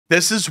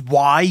This is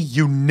why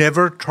you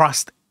never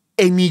trust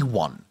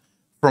anyone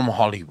from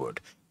Hollywood.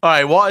 All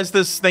right, what is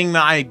this thing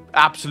that I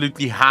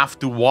absolutely have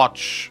to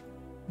watch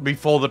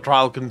before the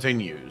trial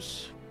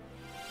continues?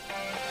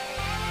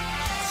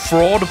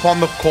 Fraud upon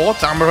the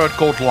court. Amber Heard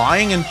caught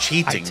lying and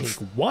cheating. I take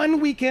 1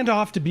 weekend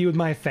off to be with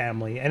my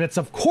family, and it's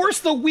of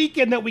course the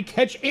weekend that we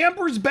catch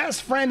Amber's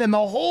best friend and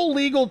the whole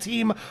legal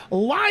team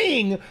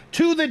lying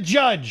to the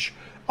judge.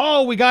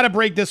 Oh, we got to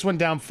break this one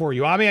down for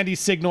you. I'm Andy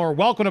Signor.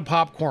 Welcome to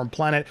Popcorn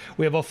Planet.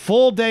 We have a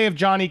full day of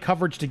Johnny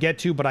coverage to get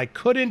to, but I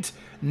couldn't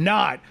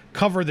not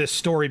cover this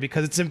story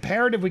because it's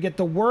imperative we get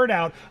the word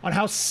out on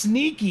how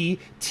sneaky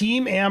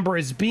Team Amber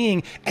is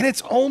being, and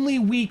it's only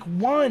week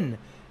 1.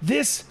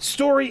 This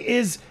story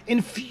is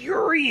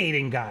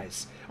infuriating,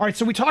 guys. All right,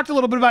 so we talked a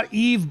little bit about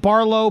Eve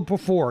Barlow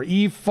before.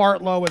 Eve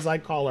Fartlow, as I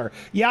call her.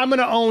 Yeah, I'm going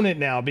to own it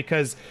now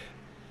because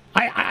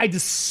I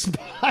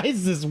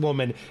despise this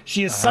woman.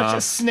 She is such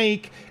a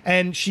snake,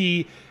 and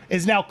she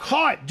is now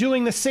caught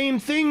doing the same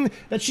thing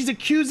that she's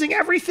accusing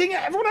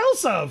everyone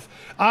else of.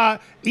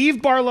 Eve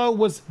Barlow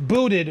was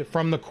booted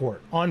from the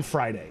court on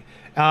Friday.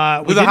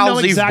 We didn't know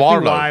exactly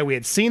why. We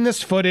had seen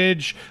this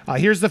footage.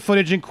 Here's the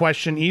footage in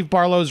question. Eve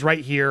Barlow's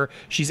right here.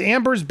 She's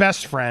Amber's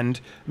best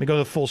friend. Let me go to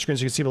the full screen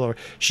so you can see below.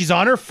 She's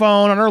on her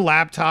phone, on her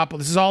laptop.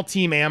 This is all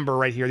Team Amber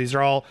right here. These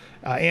are all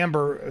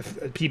Amber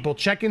people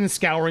checking and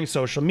scouring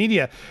social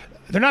media.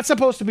 They're not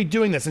supposed to be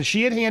doing this. And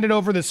she had handed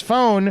over this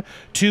phone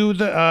to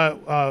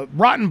the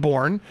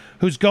Rottenborn,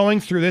 who's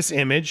going through this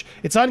image.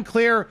 It's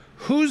unclear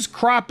who's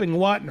cropping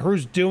what and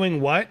who's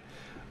doing what.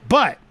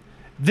 But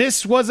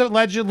this was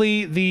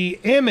allegedly the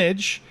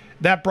image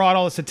that brought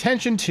all this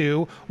attention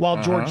to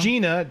while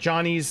Georgina,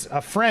 Johnny's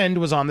friend,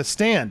 was on the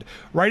stand.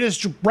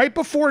 Right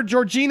before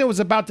Georgina was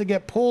about to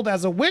get pulled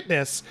as a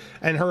witness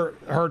and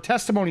her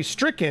testimony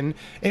stricken,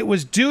 it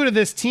was due to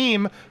this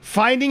team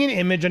finding an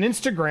image on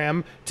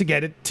Instagram to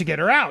get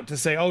her out, to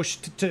say,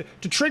 to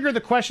trigger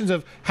the questions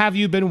of, have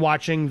you been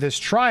watching this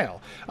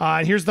trial?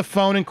 And here's the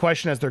phone in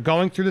question as they're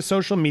going through the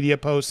social media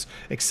posts,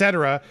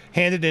 etc.,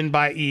 handed in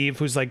by Eve,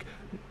 who's like,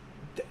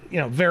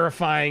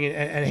 verifying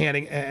and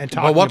handing and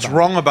talking. But what's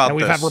wrong about this? And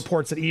we've had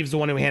reports that Eve's the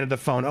one who handed the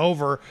phone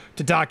over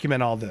to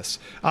document all this.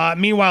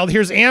 Meanwhile,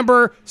 here's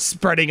Amber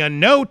spreading a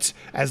note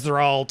as they're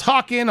all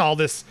talking. All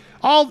this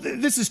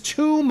is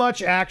too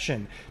much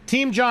action.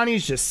 Team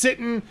Johnny's just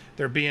sitting.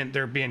 They're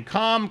being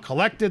calm,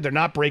 collected. They're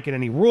not breaking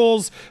any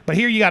rules. But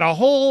here you got a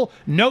whole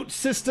note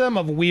system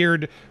of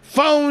weird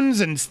phones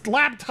and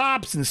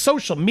laptops and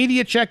social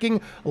media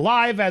checking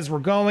live as we're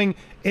going.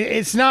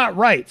 It's not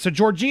right. So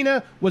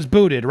Georgina was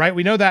booted, right?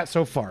 We know that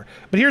so far.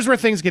 But here's where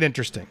things get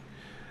interesting.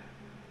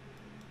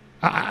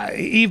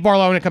 Eve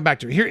Barlow, I'm going to come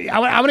back to it. Here, I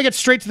want to get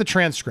straight to the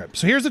transcript.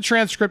 So here's the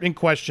transcript in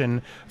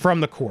question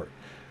from the court.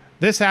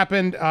 This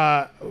happened.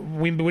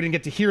 We didn't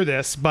get to hear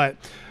this, but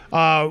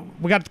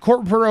we got the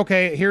court reporter.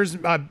 Okay, here's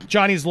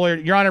Johnny's lawyer.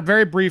 Your Honor,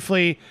 very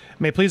briefly,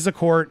 may it please the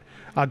court.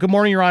 Good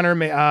morning, Your Honor.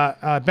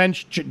 Ben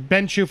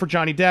Chu for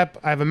Johnny Depp.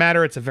 I have a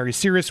matter. It's a very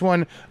serious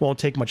one. Won't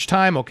take much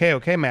time.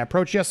 Okay. May I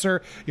approach? Yes, sir.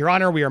 Your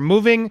Honor, we are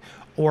moving,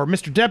 or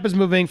Mr. Depp is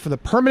moving, for the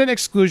permanent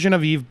exclusion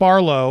of Eve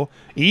Barlow.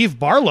 Eve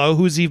Barlow?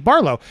 Who's Eve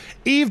Barlow?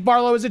 Eve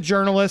Barlow is a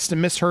journalist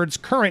and Miss Heard's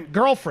current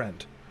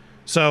girlfriend.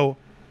 So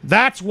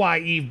that's why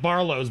Eve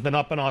Barlow's been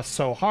up on us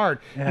so hard.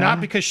 Yeah.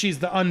 Not because she's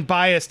the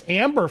unbiased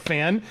Amber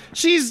fan.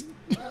 She's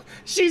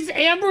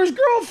Amber's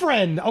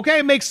girlfriend. Okay,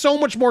 it makes so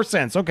much more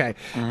sense. Okay,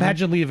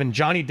 Imagine leaving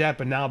Johnny Depp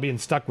and now being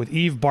stuck with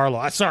Eve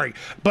Barlow. Sorry,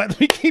 but let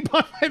me keep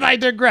on. I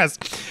digress.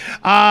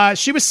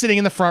 She was sitting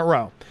in the front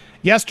row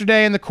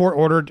yesterday, and the court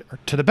ordered her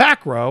to the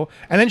back row,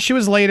 and then she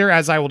was later,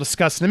 as I will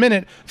discuss in a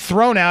minute,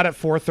 thrown out at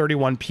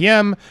 4:31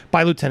 p.m.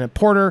 by Lieutenant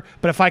Porter.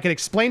 But if I could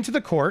explain to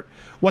the court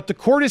what the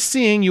court is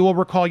seeing, you will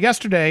recall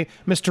yesterday,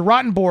 Mr.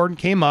 Rottenborn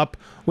came up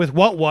with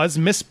what was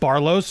Miss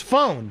Barlow's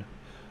phone.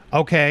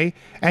 Okay,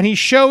 and he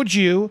showed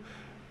you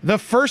the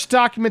first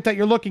document that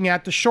you're looking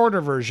at, the shorter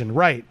version,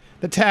 right?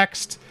 The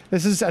text.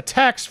 This is a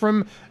text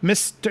from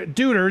Miss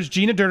Deuters,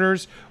 Gina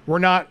Deuters.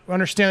 We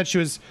understand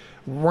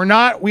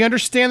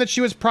that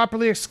she was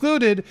properly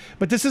excluded,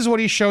 but this is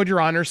what he showed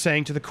Your Honor,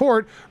 saying to the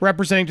court,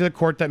 representing to the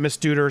court that Miss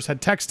Deuters had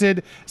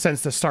texted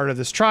since the start of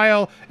this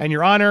trial, and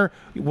Your Honor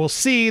will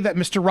see that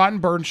Mr.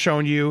 Rottenborn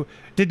shown you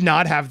did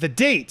not have the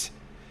date.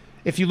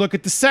 If you look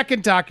at the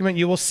second document,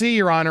 you will see,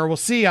 Your Honor,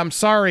 I'm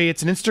sorry,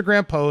 it's an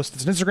Instagram post.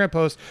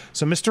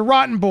 So Mr.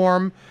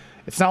 Rottenborn,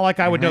 it's not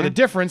like I would know the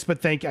difference,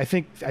 but I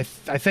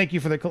thank you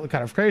for the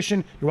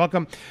clarification. You're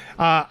welcome.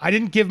 I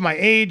didn't give my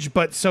age,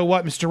 but so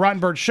what Mr.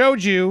 Rottenborn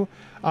showed you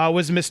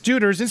was Miss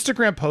Deuters'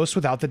 Instagram post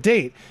without the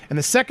date. And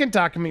the second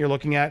document you're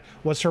looking at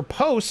was her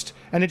post,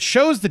 and it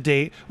shows the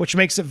date, which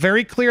makes it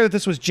very clear that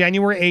this was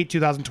January 8,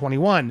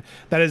 2021.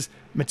 That is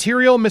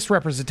material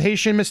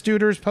misrepresentation. Miss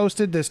Deuters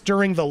posted this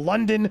during the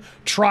London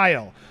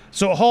trial.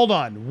 So hold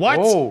on. What?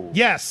 Oh.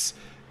 Yes.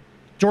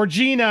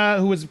 Gina,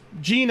 who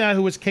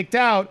was kicked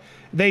out,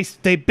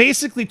 they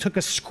basically took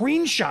a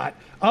screenshot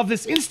of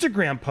this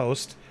Instagram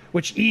post,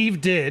 which Eve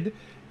did,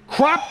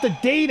 cropped the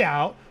date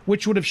out,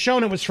 which would have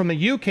shown it was from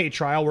the UK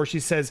trial, where she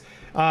says,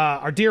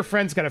 our dear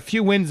friend's got a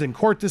few wins in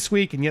court this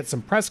week and yet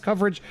some press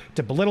coverage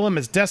to belittle him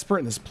as desperate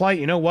in this plight.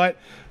 You know what?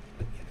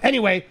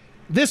 Anyway,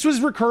 this was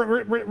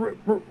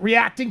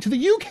reacting to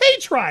the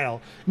UK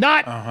trial,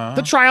 not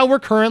the trial we're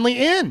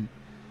currently in.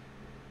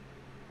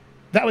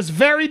 That was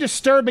very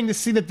disturbing to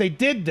see that they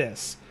did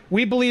this.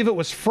 We believe it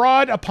was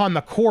fraud upon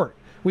the court.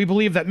 We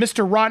believe that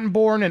Mr.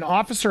 Rottenborn, an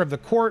officer of the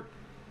court,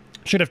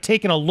 should have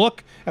taken a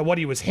look at what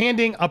he was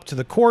handing up to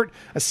the court,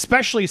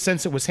 especially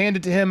since it was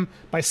handed to him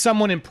by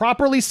someone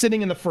improperly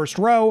sitting in the first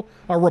row,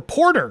 a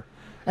reporter,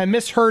 and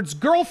Miss Heard's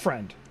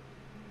girlfriend.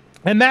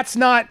 And that's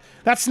not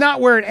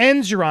where it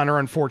ends, Your Honor,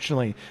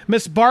 unfortunately.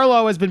 Miss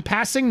Barlow has been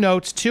passing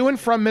notes to and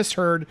from Miss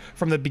Heard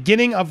from the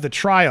beginning of the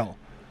trial.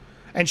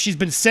 And she's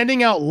been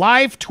sending out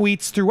live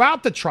tweets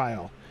throughout the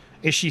trial.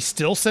 Is she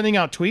still sending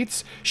out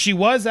tweets? She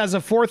was as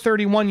of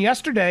 4:31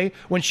 yesterday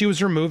when she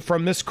was removed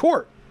from this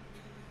court.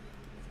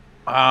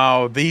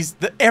 Oh,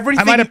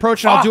 everything. I might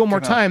approach it. I'll do it one more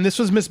time. This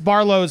was Miss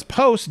Barlow's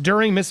post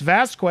during Miss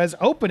Vasquez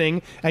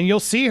opening, and you'll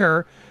see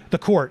her, the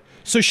court.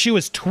 So she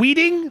was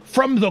tweeting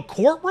from the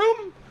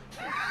courtroom?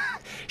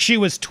 She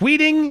was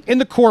tweeting in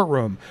the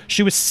courtroom.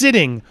 She was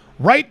sitting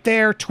right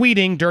there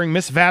tweeting during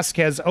Miss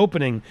Vasquez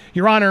opening.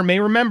 Your Honor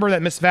may remember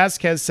that Miss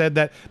Vasquez said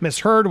that Miss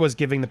Heard was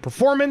giving the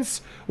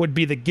performance, would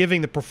be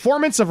giving the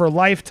performance of her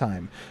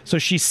lifetime. So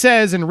she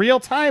says in real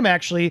time,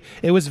 actually,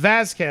 it was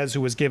Vasquez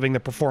who was giving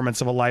the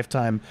performance of a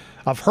lifetime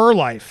of her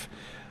life.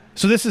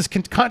 So this is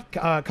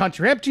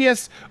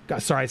contemporaneous.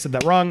 Sorry, I said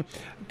that wrong.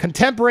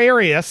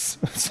 Contemporaneous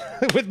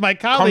with my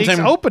colleague's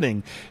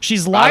opening.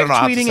 She's live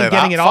tweeting and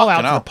getting it all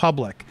out to the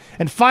public.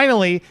 And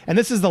finally, and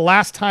this is the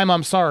last time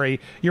I'm sorry,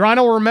 Your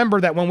Honor will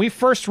remember that when we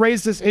first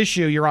raised this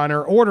issue, Your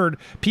Honor ordered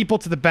people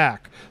to the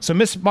back. So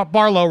Miss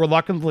Barlow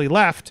reluctantly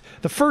left.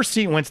 The first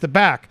seat went to the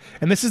back.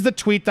 And this is the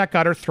tweet that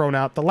got her thrown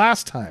out the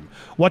last time.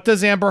 What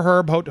does Amber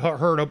Heard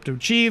hope to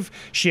achieve?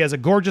 She has a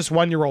gorgeous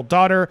 1-year-old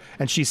daughter,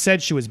 and she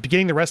said she was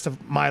beginning the rest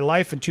of my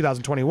life in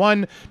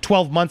 2021,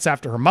 12 months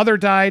after her mother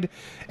died.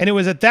 And it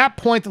was at that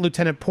point that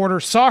Lieutenant Porter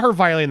saw her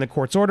violating the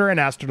court's order and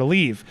asked her to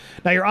leave.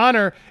 Now, Your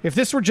Honor, if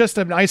this were just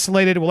an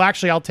isolated, well,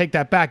 actually, I'll take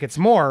that back. It's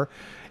more.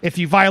 If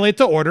you violate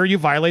the order, you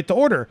violate the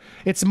order.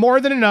 It's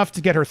more than enough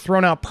to get her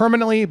thrown out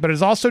permanently, but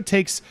it also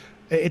takes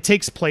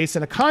place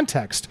in a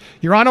context.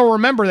 Your Honor will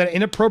remember that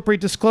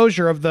inappropriate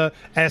disclosure of the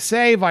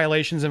SA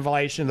violations in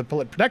violation of the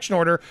Public Protection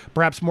Order,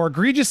 perhaps more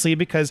egregiously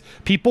because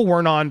people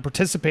weren't on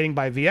participating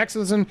by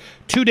VXs. And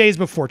 2 days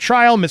before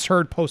trial, Ms.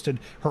 Heard posted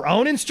her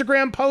own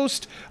Instagram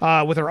post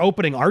with her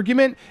opening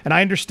argument. And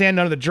I understand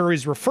none of the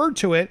juries referred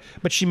to it,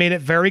 but she made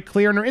it very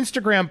clear in her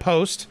Instagram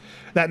post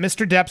that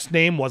Mr. Depp's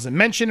name wasn't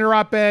mentioned in her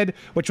op-ed,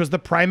 which was the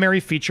primary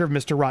feature of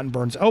Mr.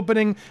 Rottenborn's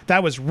opening.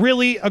 That was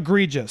really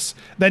egregious.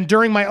 Then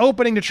during my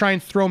opening to try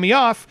and throw me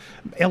off,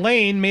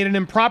 Elaine made an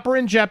improper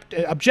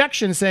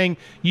objection saying,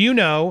 you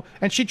know,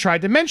 and she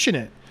tried to mention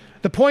it.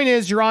 The point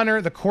is, Your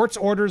Honor, the court's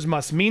orders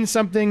must mean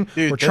something.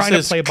 Dude, we're trying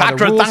to play by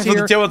the rules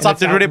here. I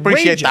really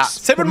appreciate that.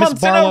 7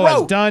 months in a row.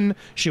 Has done.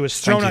 She was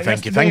thrown out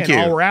yesterday, and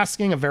all we're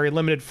asking, a very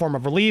limited form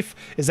of relief,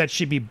 is that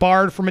she be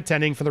barred from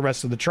attending for the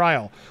rest of the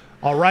trial.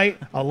 All right,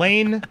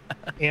 Elaine,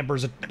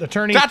 Amber's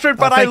attorney. Catherine,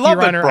 but I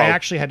love it, bro. I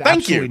actually had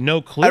absolutely no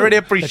clue I really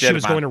appreciate that she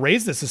was going to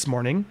raise this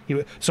morning,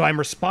 so I'm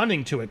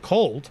responding to it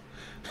cold.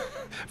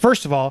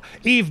 First of all,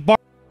 Eve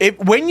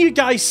when you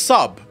guys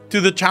sub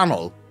to the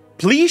channel,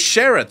 please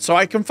share it so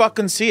I can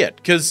fucking see it,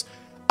 because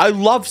I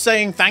love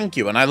saying thank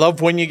you, and I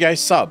love when you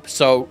guys sub.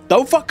 So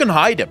don't fucking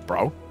hide it,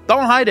 bro.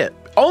 Don't hide it.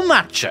 Own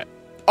that shit.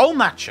 Own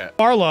that shit.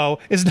 Barlow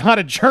is not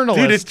a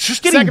journalist. Dude, it's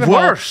just getting worse.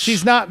 All,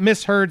 she's not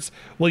Miss Heard's.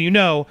 Well, you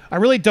know, I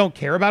really don't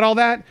care about all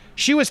that.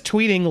 She was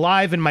tweeting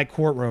live in my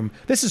courtroom.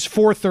 This is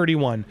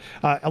 4:31.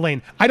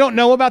 Elaine, I don't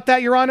know about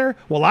that, Your Honor.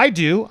 Well, I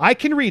do. I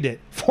can read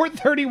it.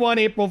 4:31,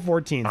 April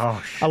 14th.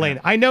 Oh, shit. Elaine,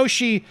 I know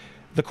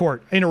the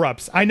court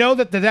interrupts. I know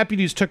that the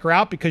deputies took her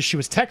out because she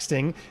was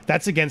texting.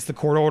 That's against the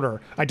court order.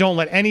 I don't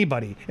let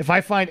anybody. If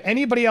I find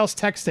anybody else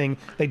texting,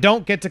 they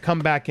don't get to come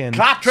back in.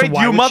 Patrick,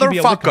 so you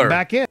motherfucker. Come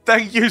back in?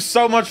 Thank you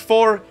so much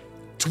for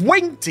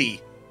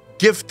 20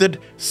 gifted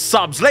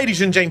subs.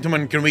 Ladies and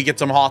gentlemen, can we get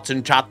some hearts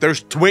in chat?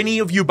 There's 20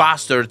 of you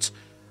bastards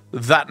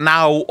that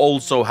now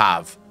also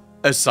have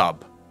a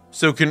sub.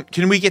 So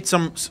can we get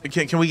some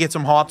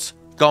hearts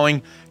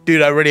going?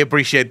 Dude, I really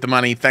appreciate the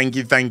money. Thank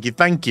you, thank you,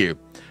 thank you.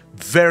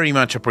 Very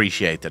much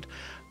appreciated.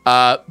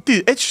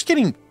 Dude, it's just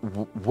getting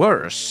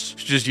worse.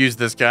 Just use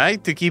this guy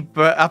to keep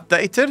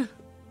updated.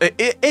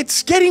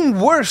 It's getting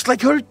worse.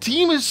 Like, her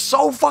team is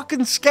so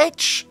fucking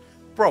sketch.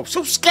 Bro,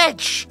 so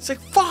sketch. It's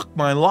like, fuck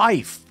my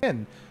life.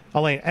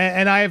 Elaine,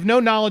 and I have no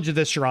knowledge of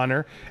this, Your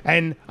Honor,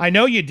 and I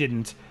know you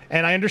didn't,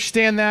 and I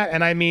understand that,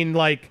 and I mean,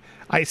 like,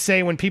 I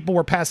say when people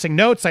were passing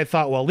notes, I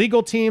thought, well,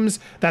 legal teams,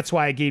 that's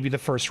why I gave you the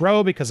first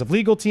row, because of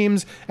legal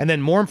teams. And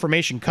then more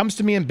information comes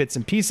to me in bits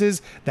and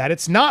pieces that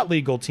it's not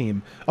legal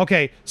team.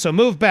 Okay, so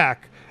move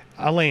back,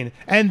 Elaine.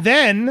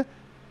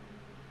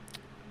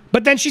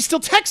 But then she's still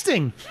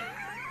texting.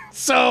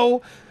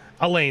 So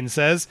Elaine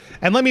says.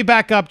 And let me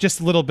back up just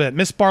a little bit.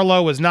 Miss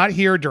Barlow was not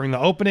here during the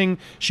opening.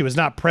 She was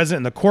not present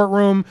in the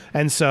courtroom.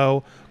 And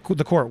so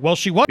the court, well,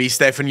 she was. Be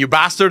Stefan, you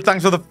bastard.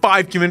 Thanks for the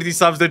 5 community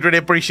subs. They'd really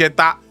appreciate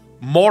that.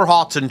 More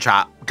hearts in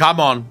chat. Come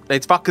on.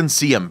 Let's fucking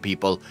see him,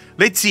 people.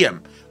 Let's see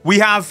him. We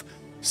have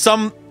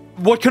some,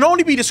 what can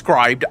only be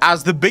described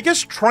as the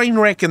biggest train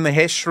wreck in the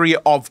history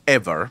of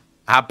ever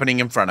happening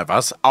in front of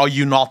us. Are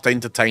you not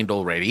entertained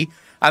already?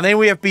 And then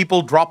we have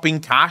people dropping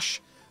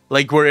cash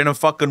like we're in a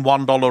fucking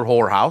 $1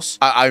 whorehouse.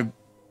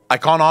 I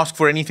can't ask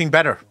for anything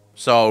better.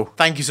 So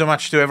thank you so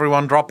much to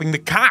everyone dropping the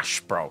cash,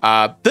 bro.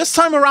 This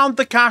time around,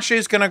 the cash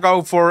is going to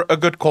go for a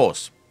good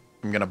cause.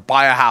 I'm going to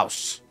buy a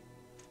house.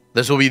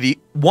 This will be the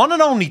one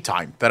and only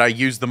time that I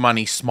use the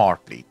money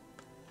smartly.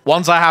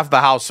 Once I have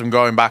the house, I'm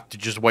going back to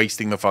just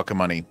wasting the fucking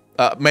money.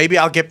 Maybe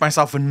I'll get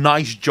myself a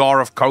nice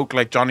jar of Coke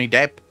like Johnny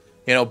Depp.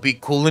 You know, be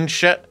cool and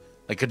shit.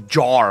 Like a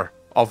jar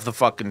of the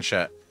fucking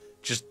shit.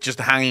 Just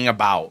hanging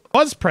about.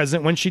 Was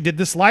present when she did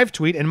this live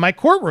tweet in my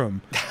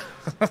courtroom.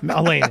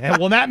 Elaine,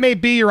 well, that may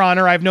be, Your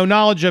Honor. I have no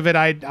knowledge of it.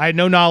 I had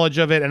no knowledge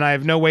of it, and I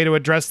have no way to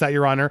address that,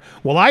 Your Honor.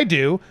 Well, I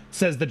do,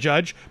 says the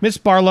judge. Miss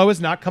Barlow is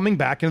not coming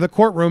back into the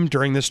courtroom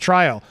during this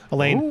trial.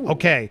 Elaine, ooh,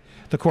 okay.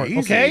 The court, easy.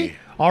 Okay?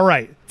 All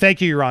right.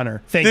 Thank you, Your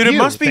Honor. Thank you. It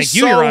must be Thank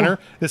you, Your Honor.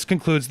 This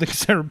concludes the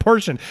considered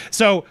portion.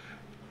 So,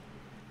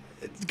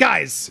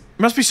 guys,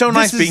 it must be so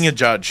nice being a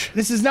judge.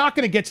 This is not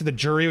going to get to the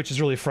jury, which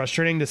is really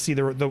frustrating to see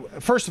the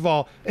first of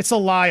all, it's a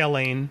lie,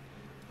 Elaine.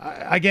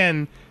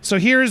 Again, so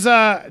here's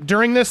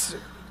during this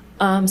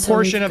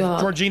portion of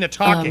Georgina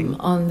talking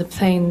on the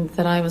plane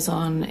that I was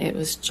on. It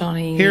was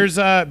Johnny. Here's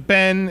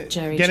Ben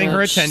Jerry getting Judge,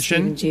 her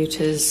attention,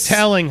 Dutas,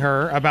 telling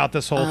her about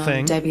this whole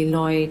thing. Debbie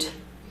Lloyd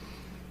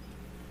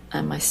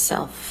and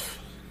myself,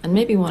 and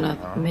maybe one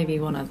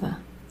other.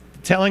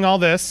 Telling all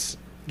this.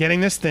 Getting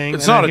this thing.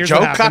 It's not a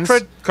joke,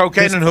 Catford.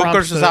 Cocaine and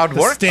hookers is how it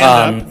works.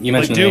 You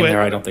mentioned a name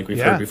there I don't think we've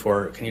heard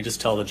before. Can you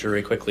just tell the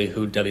jury quickly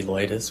who Debbie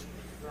Lloyd is?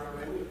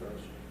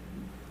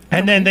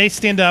 And then they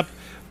stand up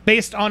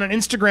based on an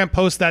Instagram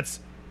post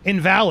that's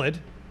invalid,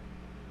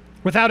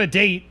 without a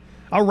date,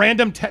 a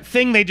random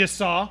thing they just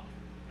saw.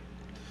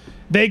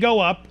 They go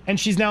up, and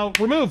she's now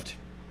removed.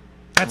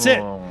 That's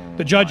it.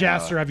 The judge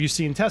asked her, "Have you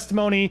seen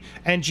testimony?"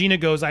 And Gina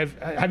goes,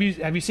 "Have you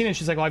seen it?" And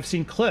she's like, "Well, I've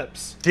seen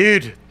clips."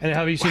 Dude. And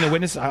have you seen the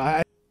witness?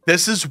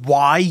 This is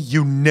why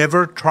you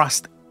never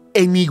trust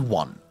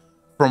anyone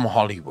from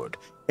Hollywood.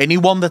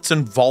 Anyone that's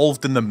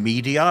involved in the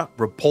media,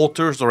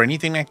 reporters or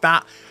anything like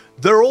that,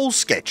 they're all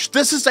sketch.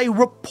 This is a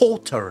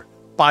reporter,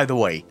 by the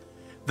way,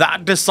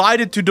 that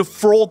decided to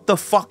defraud the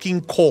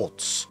fucking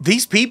courts.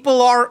 These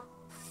people are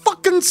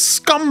fucking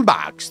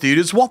scumbags, dude.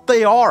 It's what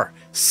they are.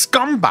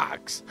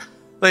 Scumbags.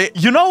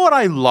 You know what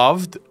I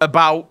loved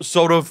about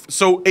during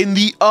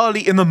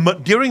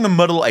the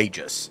Middle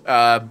Ages,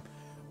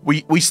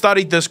 we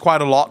studied this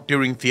quite a lot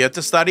during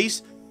theater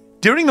studies.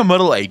 During the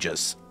Middle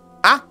Ages,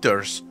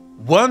 actors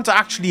weren't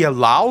actually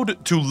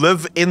allowed to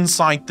live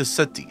inside the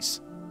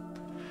cities.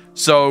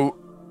 So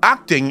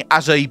acting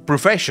as a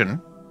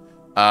profession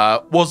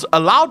was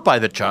allowed by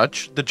the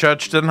church. The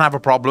church didn't have a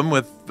problem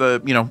with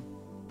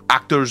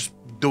actors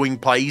doing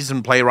plays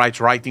and playwrights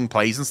writing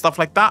plays and stuff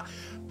like that.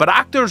 But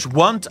actors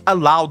weren't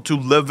allowed to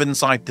live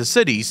inside the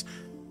cities.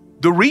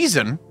 The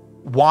reason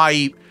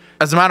why,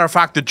 as a matter of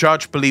fact, the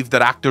church believed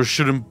that actors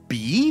shouldn't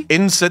be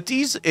in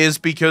cities is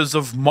because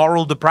of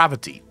moral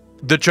depravity.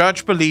 The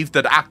church believed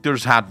that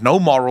actors had no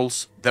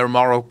morals, their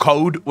moral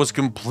code was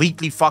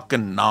completely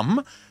fucking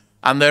numb,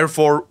 and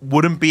therefore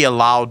wouldn't be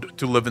allowed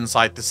to live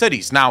inside the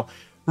cities. Now,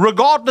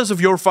 regardless of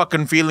your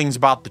fucking feelings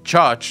about the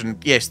church, and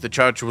yes, the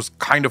church was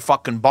kind of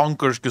fucking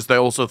bonkers because they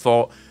also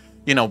thought,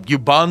 you know, you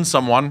burn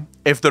someone,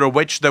 if they're a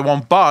witch, they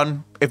won't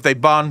burn. If they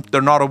burn,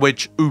 they're not a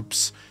witch.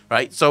 Oops,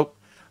 right? So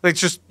let's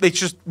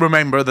just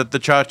remember that the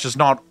church is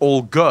not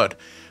all good.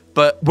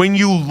 But when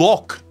you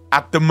look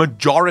at the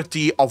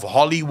majority of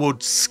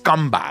Hollywood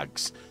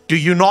scumbags, do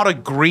you not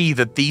agree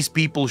that these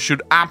people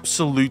should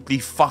absolutely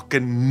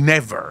fucking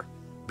never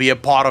be a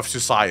part of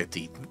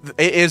society?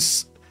 It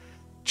is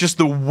just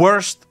the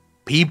worst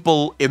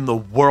people in the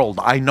world.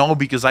 I know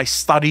because I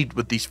studied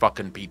with these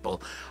fucking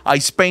people. I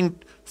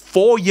spent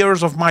 4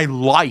 years of my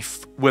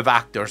life with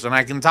actors, and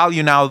I can tell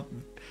you now,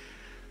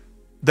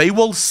 they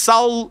will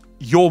sell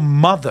your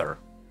mother.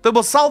 They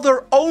will sell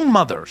their own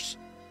mothers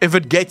if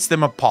it gets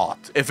them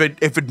apart, if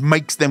it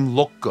makes them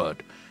look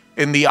good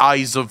in the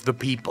eyes of the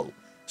people,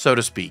 so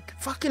to speak.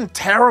 Fucking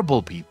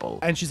terrible people.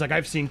 And she's like,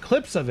 I've seen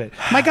clips of it.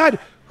 My God,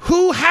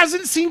 who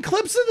hasn't seen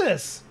clips of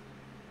this?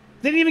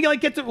 They didn't even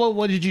get to, well,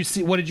 what did you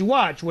see? What did you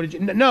watch? What did you,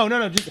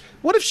 no. Just,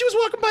 what if she was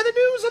walking by the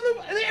news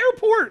in the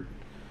airport?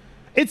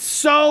 It's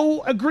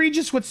so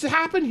egregious what's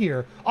happened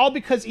here. All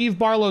because Eve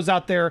Barlow's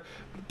out there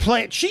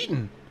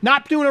cheating,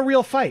 not doing a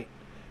real fight.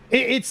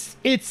 This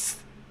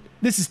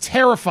is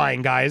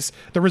terrifying, guys,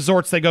 the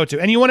resorts they go to.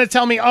 And you want to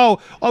tell me, oh,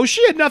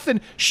 she had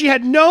nothing. She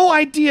had no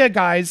idea,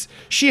 guys.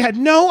 She had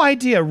no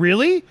idea.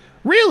 Really?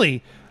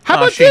 Really? How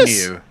about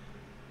this? Knew.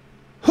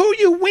 Who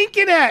you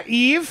winking at,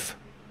 Eve?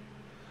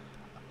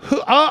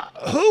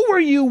 Who were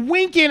you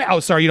winking? Oh,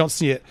 sorry, you don't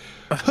see it.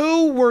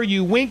 Who were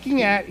you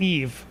winking at,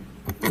 Eve?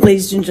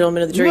 Ladies and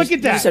gentlemen of the jury, Look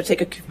at that. we just have to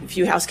take a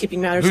few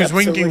housekeeping matters Who's up, so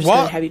we're winking just what?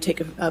 going to have you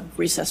take a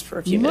recess for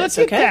a few minutes,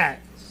 Look at okay? that.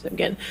 So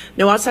again,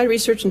 no outside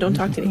research and don't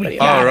talk to anybody.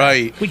 All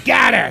right. We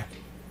got her.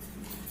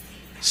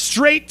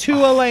 Straight to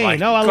Elaine.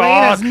 No, Elaine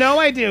God. has no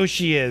idea who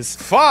she is.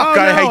 Fuck, oh,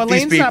 I hate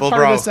Elaine's these people, not part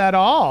bro. of this at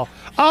all.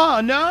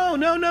 Oh, no.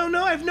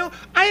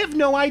 I have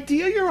no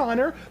idea, Your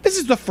Honor. This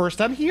is the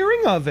first I'm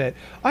hearing of it.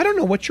 I don't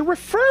know what you're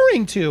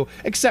referring to,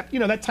 except,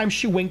 that time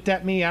she winked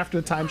at me after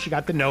the time she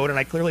got the note, and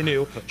I clearly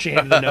knew she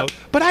handed the note.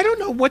 But I don't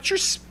know what you're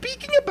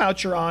speaking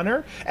about, Your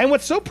Honor. And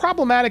what's so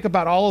problematic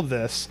about all of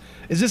this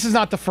is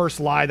not the first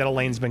lie that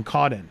Elaine's been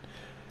caught in.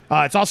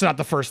 It's also not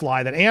the first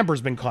lie that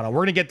Amber's been caught on. We're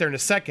going to get there in a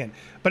second.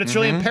 But it's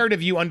really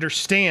imperative you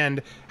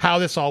understand how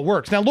this all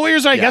works. Now,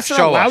 lawyers, I guess,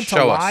 are allowed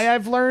to lie,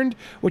 I've learned,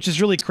 which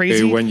is really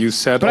crazy. When you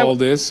said But all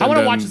this, and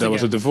then there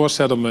was a again. divorce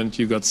settlement,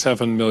 you got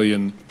 $7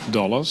 million.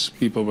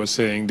 People were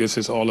saying this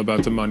is all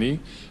about the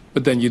money.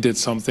 But then you did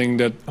something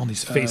that All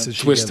these faces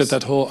she twisted gives.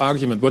 that whole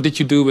argument. What did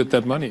you do with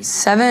that money?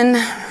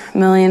 $7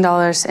 million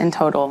in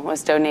total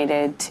was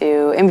donated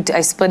to,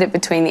 I split it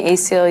between the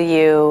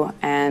ACLU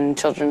and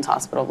Children's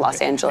Hospital of Los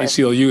Angeles.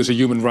 ACLU is a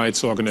human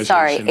rights organization.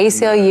 Sorry,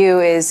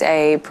 ACLU is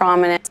a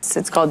prominent,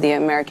 it's called the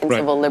American Right.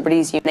 Civil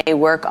Liberties Union. They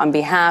work on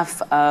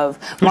behalf of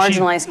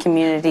marginalized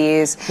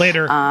communities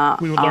Later,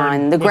 we would learn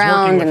on the was working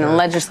ground with and her. in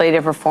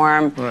legislative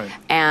reform. Right.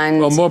 And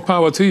Well, more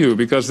power to you,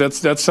 because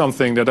that's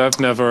something that I've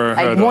never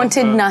I heard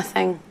wanted of. nothing.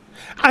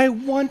 I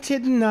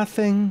wanted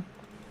nothing.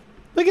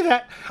 Look at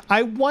that.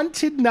 I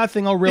wanted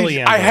nothing. Oh, really,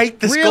 Amber? I hate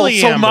this really,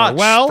 girl so Amber? much,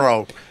 well,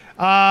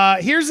 bro.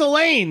 Here's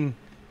Elaine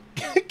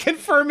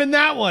confirming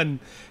that one.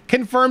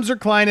 Confirms her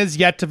client has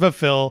yet to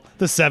fulfill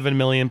the $7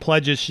 million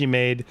pledges she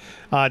made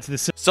to the.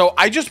 So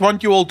I just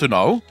want you all to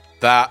know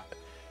that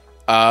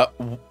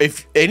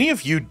if any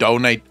of you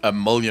donate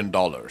 $1 million,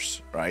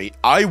 right,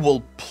 I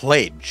will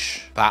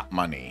pledge that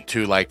money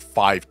to like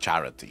 5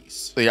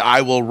 charities.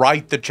 I will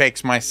write the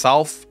checks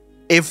myself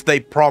if they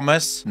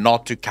promise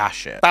not to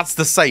cash it. That's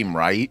the same,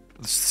 right?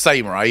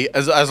 Same, right?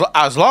 As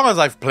long as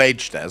I've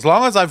pledged it, as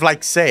long as I've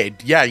like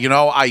said, yeah,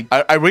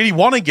 I really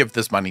want to give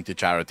this money to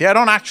charity. I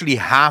don't actually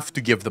have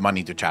to give the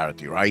money to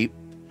charity, right?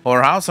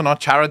 Our house are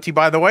not charity,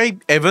 by the way.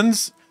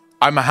 Evans,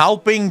 I'm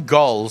helping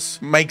girls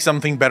make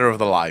something better of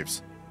their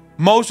lives.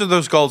 Most of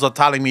those girls are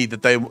telling me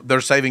that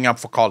they're saving up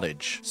for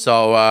college.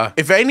 So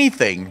if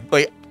anything,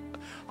 like,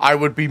 I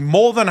would be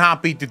more than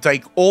happy to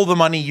take all the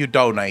money you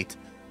donate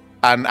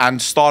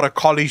and start a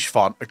college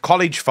fund.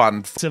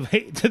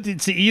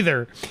 To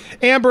either.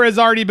 Amber has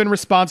already been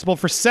responsible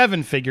for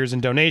 7 figures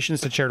in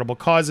donations to charitable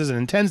causes and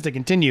intends to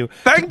continue.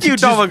 Thank you,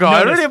 Domago.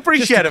 I really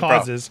appreciate it, bro.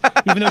 Causes,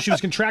 even though she was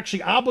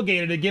contractually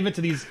obligated to give it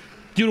to these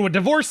due to a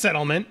divorce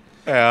settlement.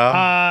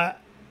 Yeah.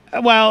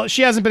 Well,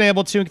 she hasn't been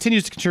able to and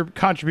continues to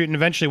contribute and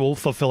eventually will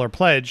fulfill her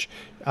pledge.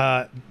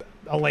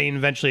 Elaine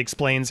eventually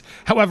explains.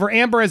 However,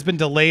 Amber has been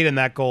delayed in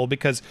that goal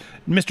because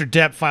Mr.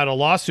 Depp filed a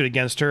lawsuit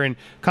against her and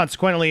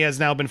consequently has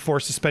now been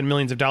forced to spend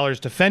millions of dollars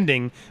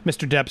defending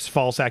Mr. Depp's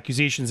false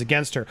accusations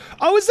against her.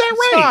 Oh, is that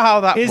right? That's not how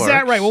that Is works.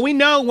 that right? Well, we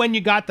know when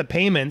you got the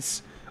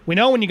payments. And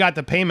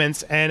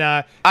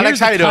Alex, here's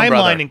the how you doing, timeline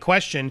brother? in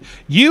question.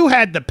 You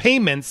had the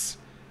payments,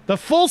 the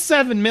full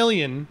 $7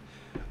 million,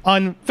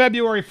 on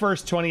February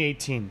 1st,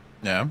 2018.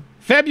 Yeah.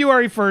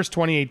 February 1st,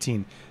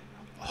 2018.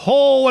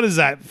 What is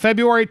that?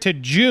 February to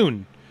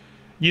June.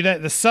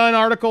 The Sun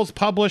articles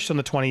published on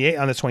the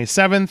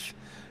 27th.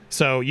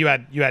 So you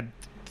had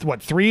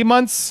what, 3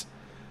 months,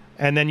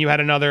 and then you had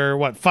another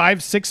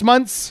 5-6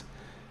 months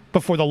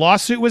before the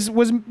lawsuit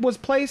was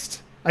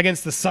placed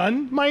against the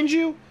Sun, mind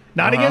you,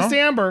 not against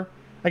Amber,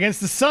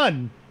 against the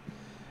Sun.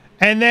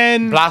 And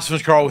then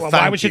Blasphemous girl.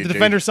 why would she have to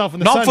defend herself in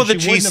the Not Sun? for the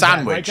She cheese wouldn't have,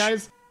 sandwich, right,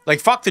 guys? Like,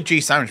 fuck the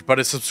cheese sandwich, but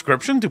a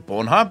subscription to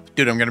Pornhub,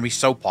 dude. I'm gonna be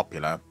so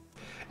popular.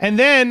 And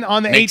then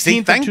on the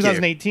Nixie, 18th thank of you.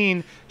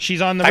 2018,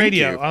 she's on the Thank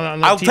radio, you. on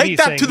the I'll TV take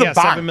that saying, to the yeah,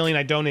 bank. $7 million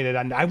I donated.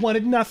 I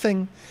wanted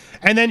nothing.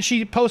 And then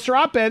she posts her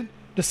op-ed,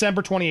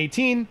 December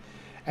 2018.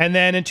 And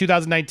then in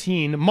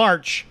 2019,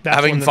 March, that's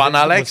Having when the fun,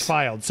 was Alex?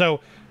 filed.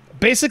 So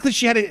basically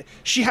she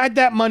had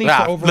that money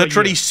Yeah, for over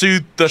literally a year.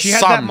 sued the She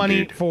had Sun, that money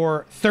dude.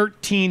 for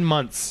 13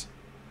 months.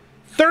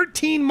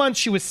 13 months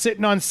she was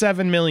sitting on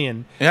 $7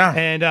 million. Yeah.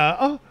 And,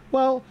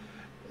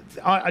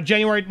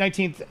 January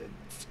 19th,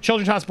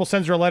 Children's Hospital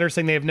sends her a letter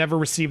saying they have never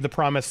received the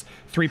promised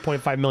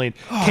 $3.5 million.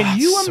 Can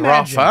you It's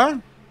imagine? rough, huh?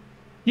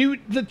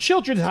 The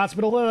Children's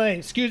Hospital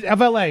of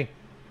LA,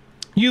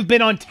 you've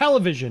been on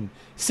television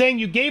saying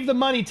you gave the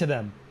money to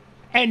them,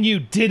 and you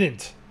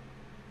didn't.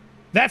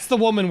 That's the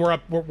woman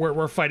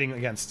we're fighting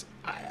against.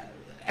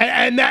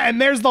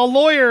 And there's the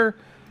lawyer.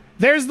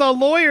 There's the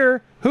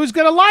lawyer who's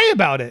going to lie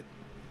about it.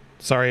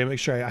 Sorry, make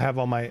sure I have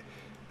all my.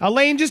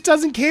 Elaine just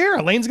doesn't care.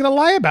 Elaine's going to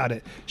lie about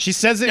it. She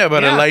says it. Yeah,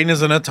 but Elaine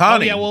is an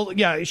attorney.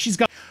 She's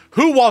got.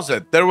 Who was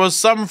it? There was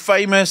some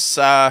famous,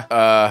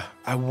 I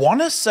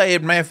want to say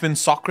it may have been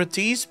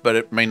Socrates, but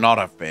it may not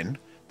have been.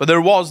 But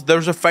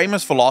there's a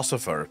famous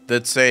philosopher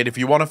that said, if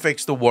you want to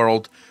fix the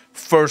world,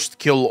 first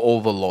kill all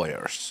the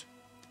lawyers.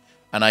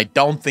 And I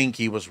don't think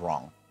he was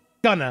wrong.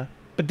 But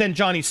then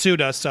Johnny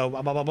sued us, so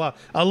blah, blah, blah, blah.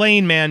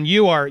 Elaine, man,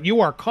 you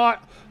are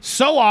caught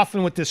so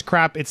often with this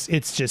crap, it's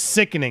just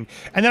sickening.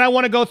 And then I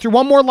want to go through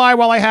one more lie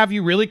while I have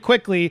you really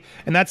quickly,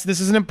 and this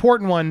is an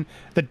important one.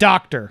 The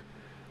doctor.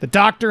 The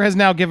doctor has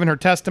now given her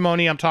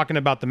testimony. I'm talking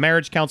about the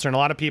marriage counselor, and a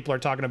lot of people are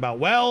talking about,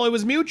 well, it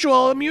was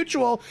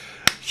mutual.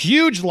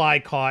 Huge lie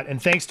caught,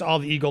 and thanks to all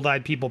the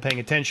eagle-eyed people paying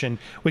attention,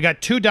 we got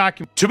 2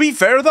 documents. To be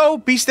fair, though,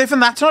 B. Stephen,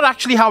 that's not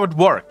actually how it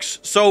works.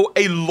 So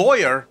a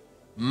lawyer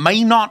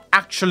may not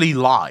actually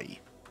lie.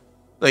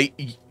 Like,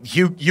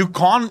 you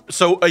can't...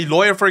 So a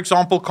lawyer, for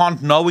example,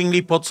 can't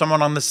knowingly put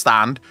someone on the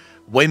stand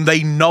when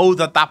they know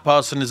that that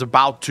person is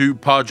about to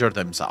perjure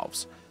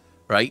themselves.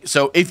 Right?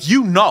 So if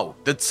you know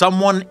that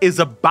someone is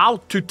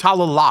about to tell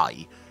a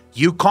lie,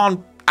 you can't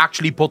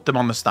actually put them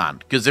on the stand.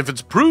 Because if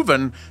it's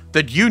proven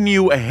that you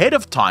knew ahead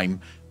of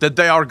time that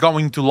they are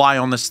going to lie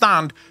on the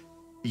stand,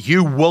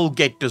 you will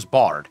get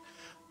disbarred.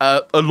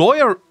 A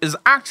lawyer is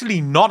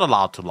actually not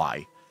allowed to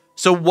lie.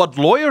 So what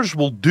lawyers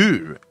will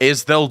do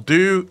is they'll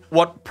do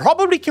what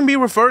probably can be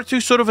referred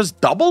to sort of as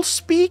double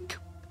speak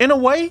in a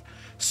way.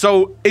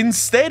 So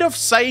instead of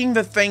saying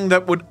the thing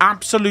that would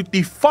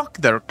absolutely fuck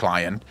their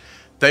client,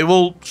 they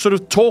will sort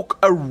of talk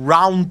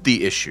around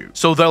the issue.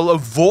 So they'll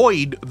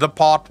avoid the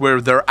part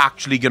where they're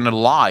actually going to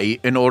lie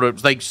in order,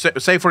 like,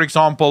 say for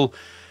example,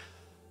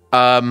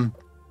 let's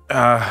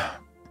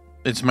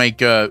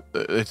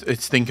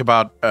think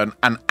about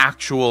an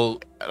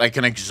actual, like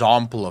an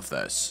example of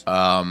this.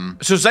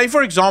 So say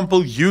for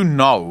example, you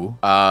know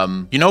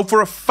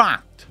for a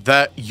fact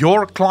that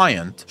your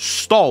client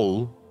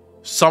stole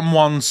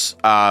someone's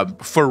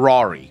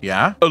Ferrari,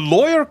 yeah? A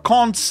lawyer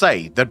can't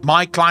say that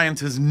my client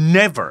has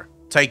never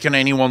taken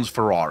anyone's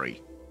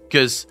Ferrari,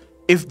 because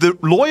if the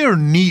lawyer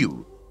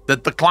knew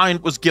that the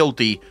client was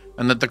guilty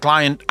and that the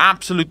client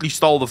absolutely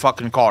stole the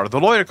fucking car, the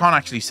lawyer can't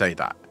actually say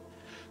that.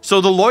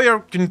 So the lawyer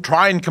can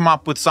try and come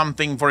up with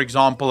something, for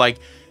example, like,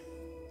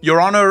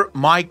 Your Honor,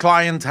 my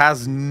client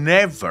has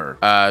never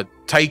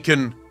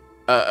taken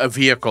a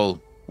vehicle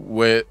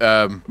with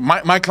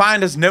my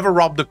client has never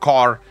robbed a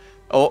car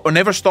or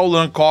never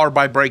stolen a car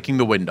by breaking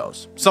the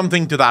windows,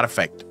 something to that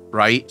effect,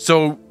 right?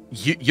 So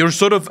you're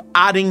sort of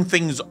adding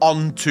things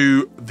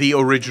onto the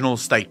original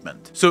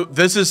statement. So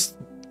this is,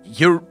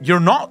 you're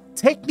not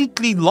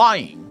technically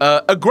lying.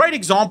 A great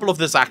example of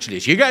this actually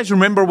is, you guys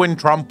remember when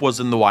Trump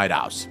was in the White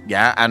House?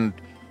 Yeah, and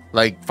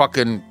like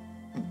fucking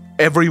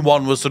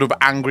everyone was sort of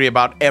angry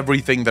about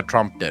everything that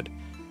Trump did.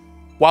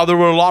 While there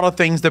were a lot of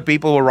things that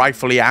people were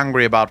rightfully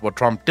angry about what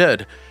Trump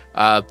did,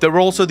 there were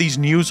also these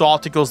news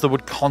articles that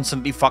would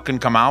constantly fucking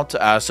come out.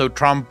 So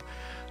Trump,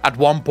 at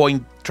one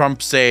point,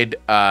 Trump said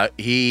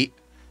he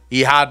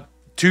had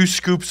 2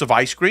 scoops of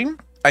ice cream.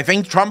 I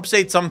think Trump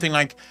said something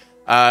like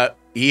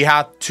he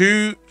had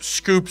 2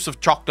 scoops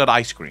of chocolate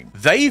ice cream.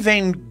 They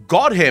then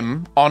got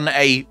him on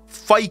a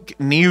fake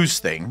news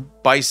thing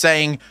by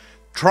saying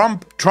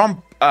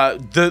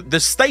the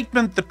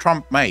statement that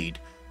Trump made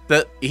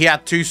that he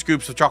had 2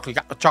 scoops of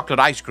chocolate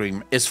ice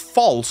cream is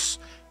false,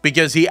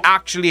 because he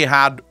actually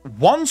had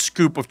 1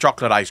 scoop of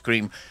chocolate ice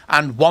cream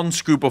and 1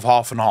 scoop of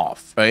half and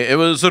half. Right? It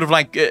was sort of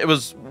like, it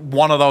was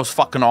one of those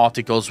fucking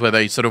articles where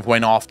they sort of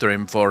went after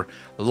him for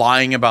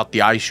lying about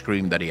the ice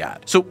cream that he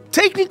had. So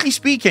technically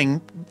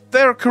speaking,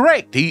 they're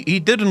correct. He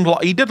did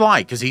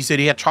lie, because he said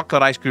he had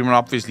chocolate ice cream, and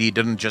obviously he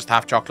didn't just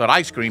have chocolate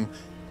ice cream.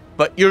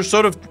 But you're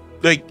sort of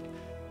like,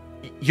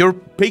 you're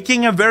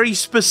picking a very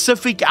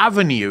specific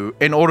avenue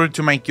in order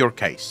to make your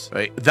case,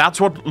 right? That's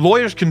what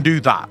lawyers can do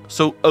that.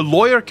 So a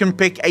lawyer can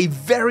pick a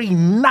very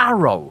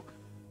narrow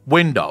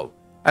window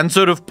and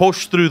sort of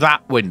push through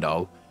that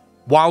window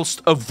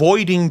whilst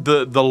avoiding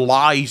the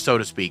lie, so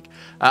to speak.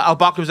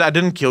 Apocalypse, I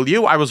didn't kill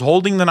you. I was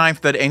holding the knife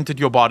that entered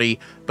your body,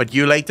 but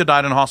you later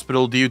died in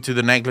hospital due to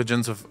the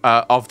negligence of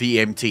the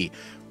EMT.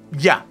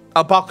 Yeah,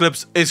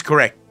 Apocalypse is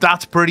correct.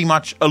 That's pretty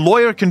much, a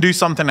lawyer can do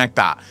something like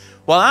that.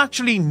 Well,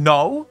 actually,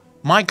 no.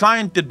 My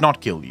client did not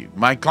kill you.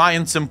 My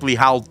client simply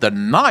held the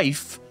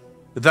knife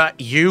that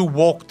you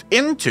walked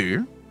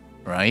into,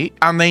 right?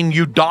 And then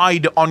you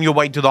died on your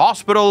way to the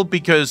hospital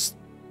because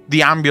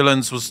the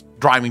ambulance was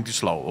driving too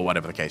slow, or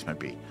whatever the case might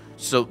be.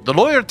 So the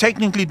lawyer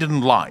technically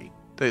didn't lie.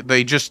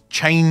 They just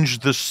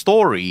changed the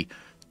story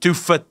to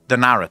fit the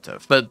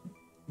narrative. But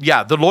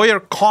yeah, the lawyer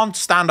can't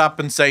stand up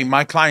and say,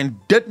 my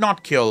client did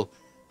not kill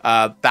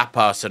that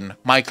person.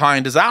 My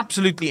client is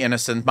absolutely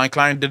innocent. My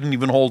client didn't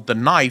even hold the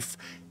knife,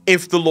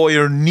 if the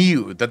lawyer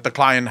knew that the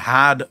client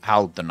had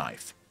held the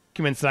knife.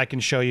 Documents that I can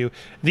show you.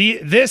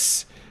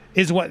 This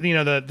is what,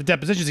 the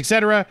depositions,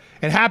 etc.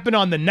 It happened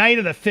on the night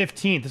of the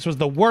 15th. This was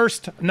the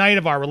worst night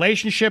of our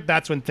relationship.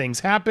 That's when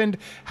things happened.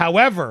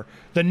 However,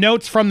 the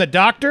notes from the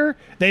doctor,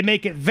 they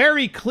make it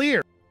very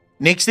clear.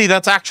 Nixie,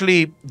 that's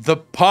actually the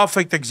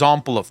perfect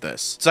example of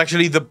this. It's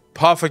actually the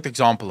perfect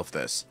example of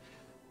this.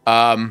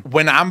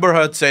 When Amber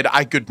Heard said,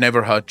 I could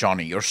never hurt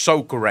Johnny, you're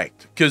so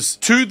correct. Because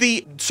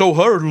so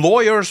her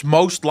lawyers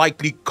most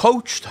likely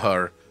coached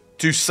her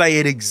to say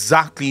it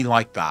exactly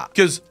like that.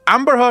 Because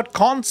Amber Heard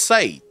can't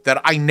say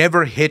that I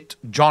never hit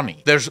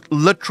Johnny. There's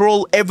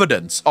literal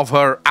evidence of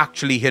her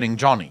actually hitting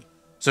Johnny.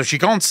 So she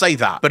can't say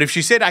that. But if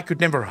she said I could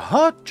never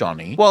hurt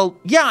Johnny, well,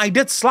 yeah, I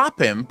did slap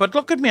him, but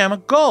look at me, I'm a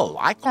girl.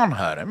 I can't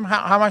hurt him.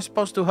 How am I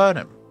supposed to hurt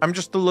him? I'm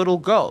just a little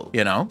girl,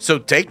 you know? So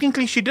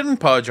technically she didn't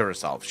perjure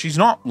herself. She's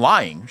not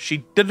lying. She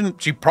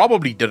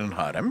probably didn't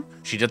hurt him.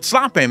 She did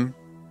slap him,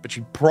 but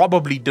she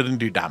probably didn't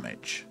do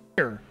damage.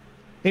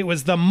 It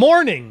was the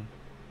morning.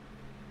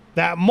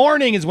 That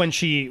morning is when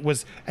she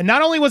was, and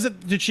not only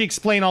did she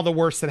explain all the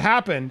worst that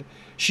happened,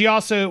 she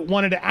also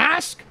wanted to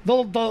ask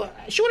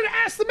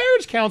the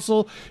marriage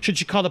counsel, should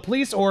she call the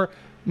police, or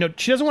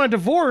she doesn't want a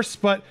divorce,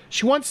 but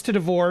she wants to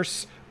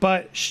divorce,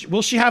 but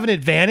will she have an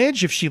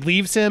advantage if she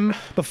leaves him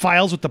but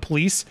files with the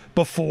police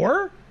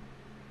before?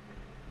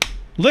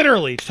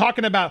 Literally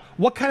talking about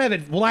what kind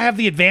of, will I have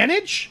the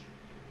advantage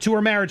to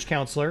her marriage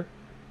counselor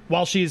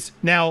while she's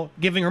now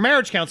giving her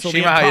marriage counsel the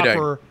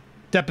improper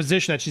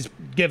deposition that she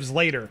gives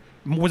later.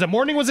 Was it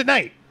morning? Was it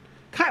night?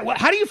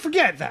 How do you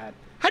forget that?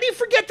 How do you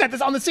forget that?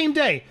 That's on the same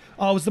day.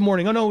 Oh, it was the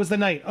morning. Oh no, it was the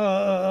night.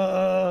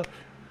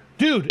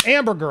 Dude,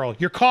 Amber girl,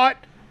 you're caught.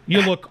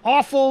 You look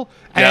awful.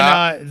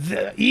 Yeah.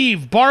 And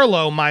Eve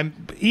Barlow,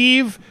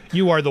 Eve,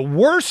 you are the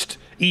worst.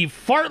 Eve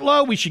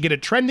Fartlow, we should get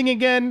it trending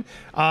again.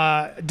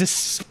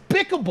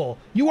 Despicable.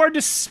 You are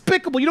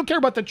despicable. You don't care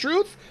about the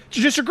truth.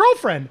 She's just your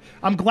girlfriend.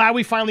 I'm glad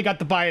we finally got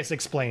the bias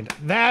explained.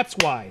 That's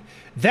why.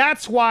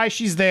 That's why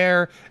she's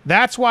there.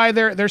 That's why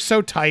they're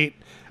so tight.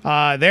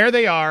 There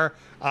they are.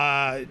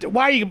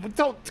 Why you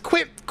don't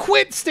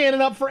quit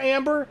standing up for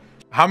Amber?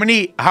 How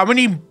many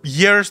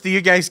years do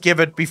you guys give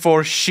it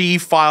before she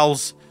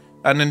files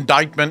an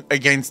indictment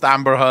against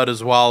Amber Heard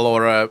as well,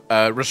 or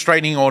a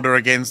restraining order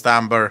against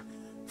Amber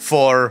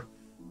for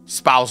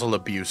spousal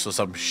abuse or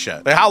some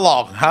shit? Like, how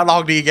long? How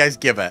long do you guys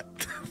give it?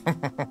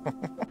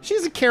 She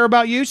doesn't care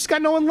about you. She's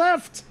got no one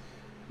left.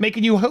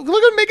 Making her cold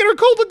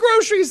the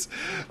groceries.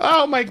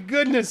 Oh my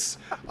goodness.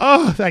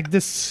 Oh, I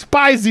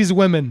despise these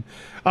women.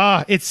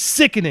 It's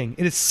sickening.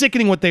 It is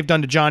sickening what they've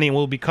done to Johnny, and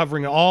we'll be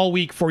covering it all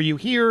week for you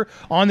here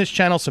on this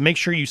channel. So make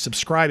sure you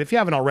subscribe if you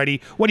haven't already.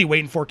 What are you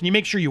waiting for? Can you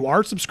make sure you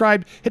are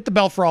subscribed? Hit the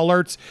bell for all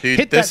alerts. Dude,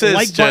 hit that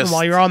like button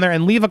while you're on there,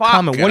 and leave a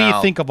comment. What do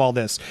you think of all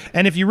this?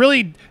 And if you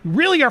really,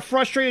 really are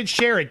frustrated,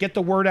 share it. Get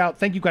the word out.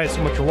 Thank you guys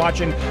so much for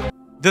watching.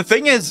 The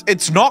thing is,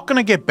 it's not going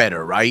to get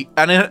better, right?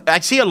 And I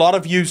see a lot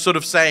of you sort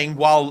of saying,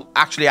 well,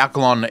 actually,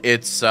 Accolonn,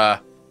 it's,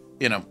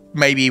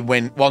 maybe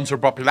once her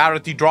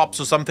popularity drops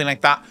or something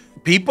like that.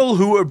 People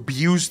who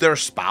abuse their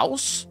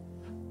spouse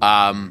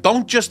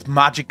don't just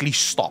magically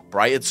stop,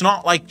 right? It's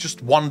not like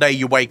just one day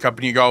you wake up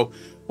and you go,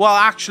 well,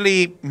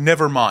 actually,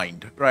 never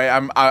mind,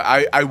 right?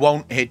 I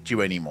won't hit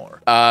you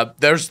anymore.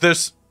 There's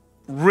this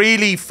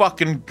really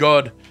fucking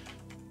good,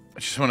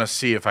 I just want to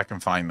see if I can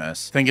find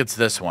this. I think it's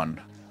this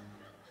one.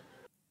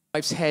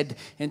 Wife's head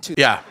into...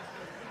 Yeah.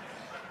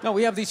 No,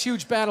 we have these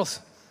huge battles.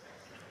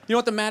 You know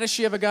what the maddest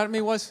she ever got at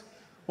me was?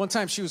 One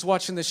time she was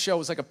watching this show. It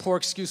was like a poor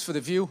excuse for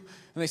The View.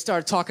 And they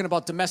started talking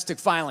about domestic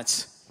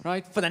violence,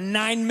 right? For the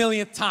 9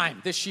 millionth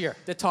time this year,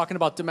 they're talking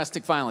about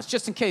domestic violence.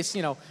 Just in case,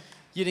 you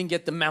didn't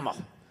get the memo.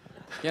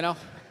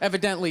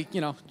 Evidently,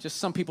 just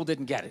some people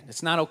didn't get it.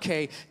 It's not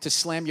okay to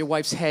slam your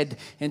wife's head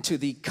into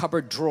the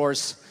cupboard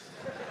drawers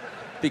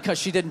because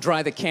she didn't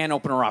dry the can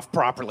opener off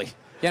properly,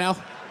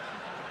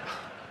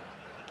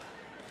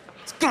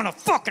 It's gonna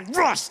fucking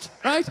rust,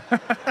 right?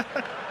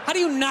 How do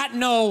you not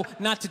know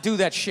not to do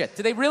that shit?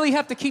 Do they really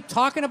have to keep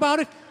talking about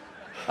it?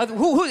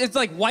 It's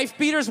like wife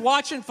beaters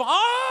watching.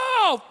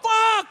 Oh,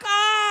 fuck!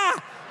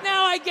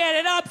 Now I get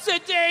it.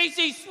 Upset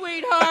daisy,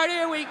 sweetheart.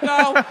 Here we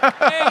go.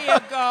 There you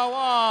go.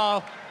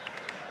 Oh.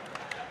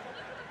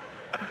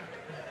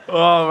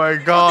 Oh my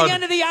God. At the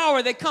end of the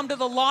hour, they come to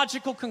the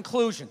logical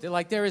conclusion. They're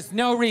like, there is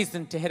no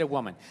reason to hit a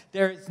woman.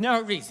 There is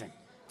no reason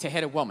to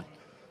hit a woman.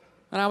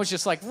 And I was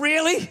just like,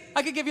 really?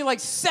 I could give you like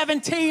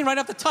 17 right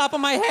off the top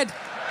of my head.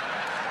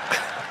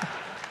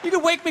 You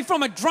could wake me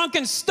from a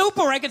drunken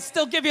stupor, I could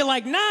still give you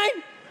like 9.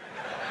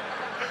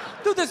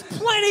 Dude, there's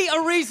plenty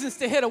of reasons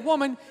to hit a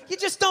woman. You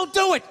just don't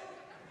do it.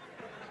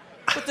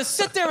 But to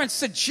sit there and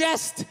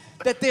suggest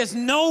that there's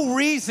no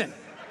reason.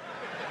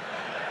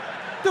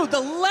 Dude, the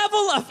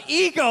level of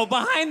ego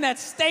behind that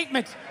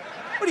statement.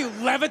 What are you,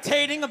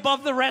 levitating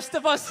above the rest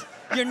of us?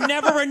 You're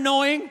never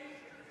annoying?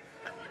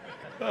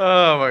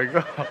 Oh my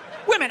God.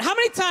 Women, how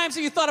many times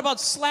have you thought about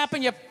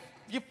slapping your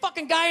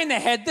fucking guy in the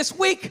head this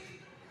week?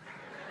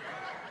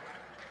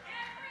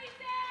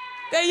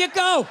 There you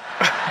go.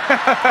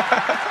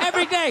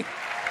 Every day.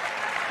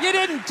 You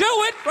didn't do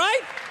it,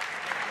 right?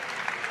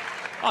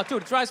 Oh,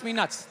 dude, it drives me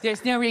nuts.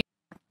 There's no reason.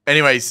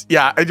 Anyways,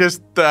 yeah, I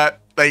just,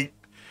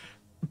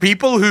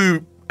 people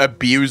who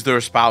abuse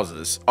their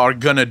spouses are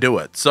gonna do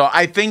it. So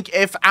I think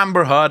if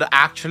Amber Heard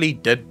actually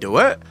did do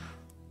it,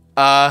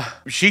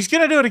 she's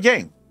gonna do it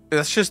again.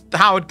 That's just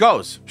how it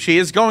goes. She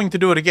is going to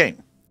do it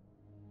again.